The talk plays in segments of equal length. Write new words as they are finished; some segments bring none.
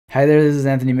Hi there, this is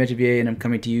Anthony Metivier, and I'm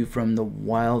coming to you from the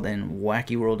wild and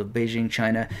wacky world of Beijing,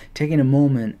 China, taking a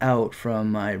moment out from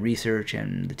my research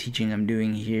and the teaching I'm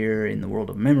doing here in the world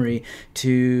of memory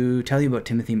to tell you about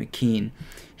Timothy McKean.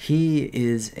 He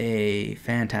is a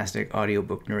fantastic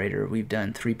audiobook narrator. We've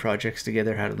done 3 projects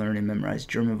together: how to learn and memorize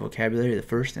German vocabulary, the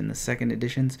first and the second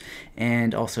editions,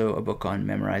 and also a book on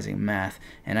memorizing math.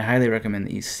 And I highly recommend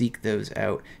that you seek those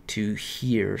out to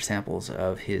hear samples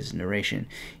of his narration.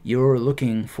 You're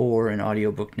looking for an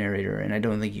audiobook narrator, and I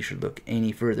don't think you should look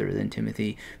any further than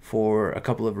Timothy for a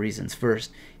couple of reasons.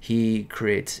 First, he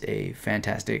creates a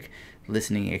fantastic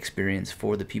listening experience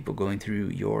for the people going through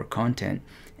your content,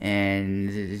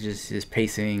 and just his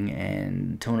pacing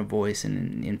and tone of voice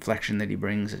and inflection that he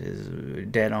brings is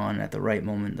dead on at the right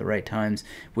moment, the right times,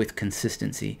 with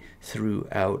consistency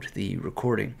throughout the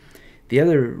recording. The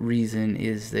other reason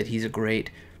is that he's a great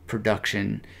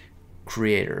production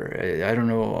creator. I don't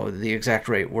know the exact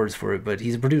right words for it, but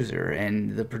he's a producer,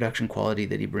 and the production quality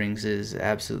that he brings is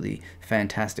absolutely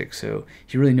fantastic. So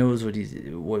he really knows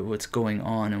what's going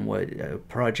on and what a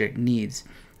project needs.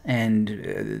 And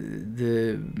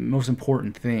the most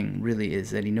important thing really is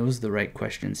that he knows the right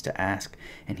questions to ask,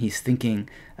 and he's thinking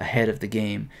ahead of the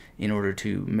game in order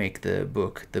to make the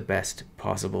book the best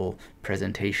possible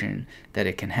presentation that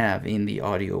it can have in the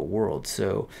audio world.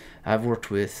 So I've worked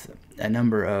with a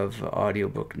number of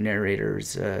audiobook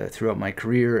narrators throughout my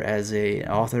career as an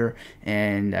author,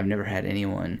 and I've never had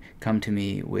anyone come to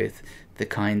me with the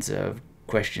kinds of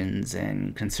questions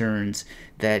and concerns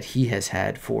that he has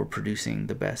had for producing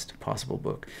the best possible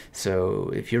book.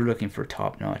 So if you're looking for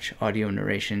top-notch audio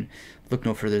narration, look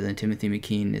no further than Timothy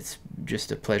McKean. It's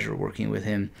just a pleasure working with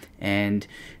him, and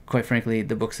quite frankly,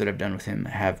 the books that I've done with him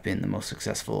have been the most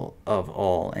successful of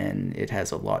all, and it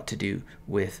has a lot to do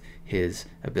with his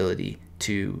ability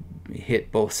to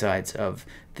hit both sides of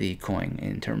the coin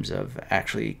in terms of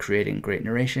actually creating great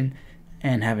narration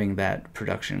and having that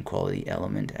production quality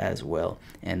element as well,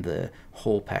 and the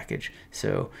whole package.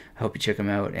 So I hope you check them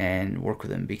out and work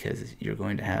with them, because you're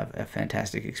going to have a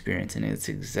fantastic experience, and it's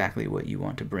exactly what you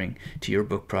want to bring to your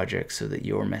book project so that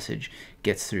your message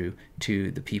gets through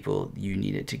to the people you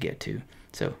need it to get to.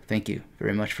 So thank you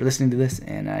very much for listening to this,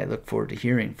 and I look forward to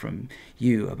hearing from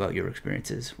you about your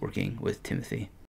experiences working with Timothy.